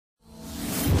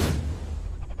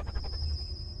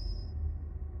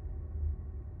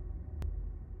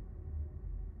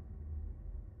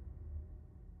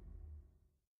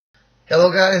Hello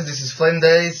guys, this is Flame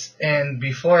Days, and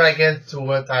before I get to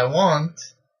what I want,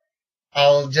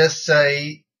 I'll just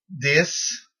say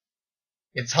this.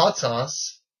 It's hot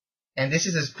sauce, and this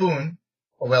is a spoon.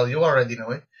 Well, you already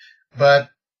know it, but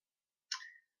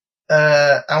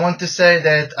I want to say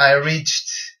that I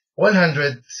reached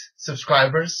 100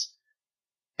 subscribers,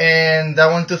 and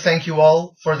I want to thank you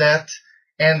all for that.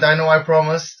 And I know I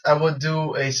promised I would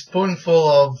do a spoonful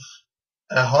of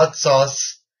hot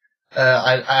sauce.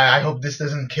 I hope this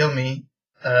doesn't kill me.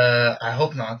 I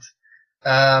hope not.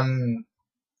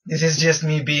 This is just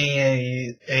me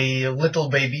being a little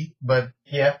baby, but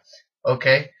yeah,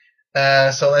 okay.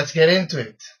 So let's get into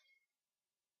it.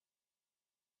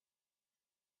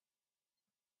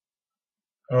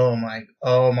 Oh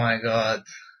my God.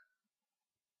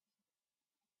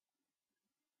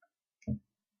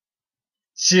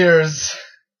 Cheers.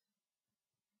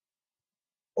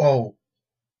 Oh,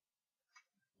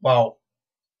 wow.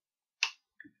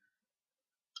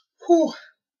 Whew,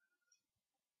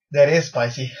 that is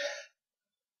spicy.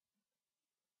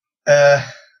 Uh,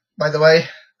 by the way,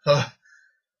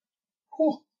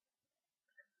 whew,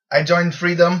 I joined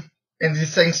Freedom, and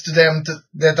it's thanks to them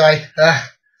that I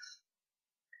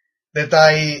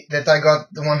got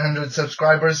the 100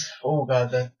 subscribers. Oh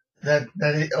God, that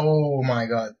is, oh my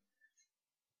God,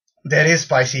 that is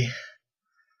spicy.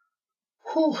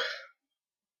 Whew.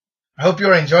 I hope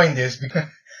you're enjoying this because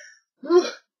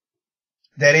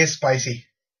that is spicy.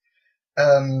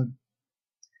 And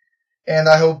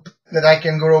I hope that I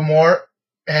can grow more,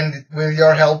 and with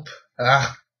your help,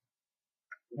 I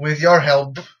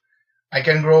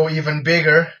can grow even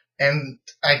bigger, and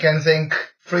I can thank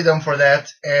Freedom for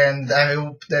that, and I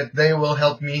hope that they will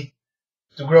help me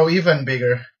to grow even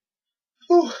bigger.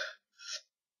 Whew.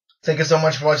 Thank you so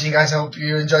much for watching, guys. I hope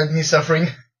you enjoyed me suffering,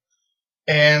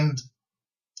 and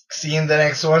see you in the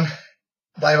next one.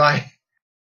 Bye bye.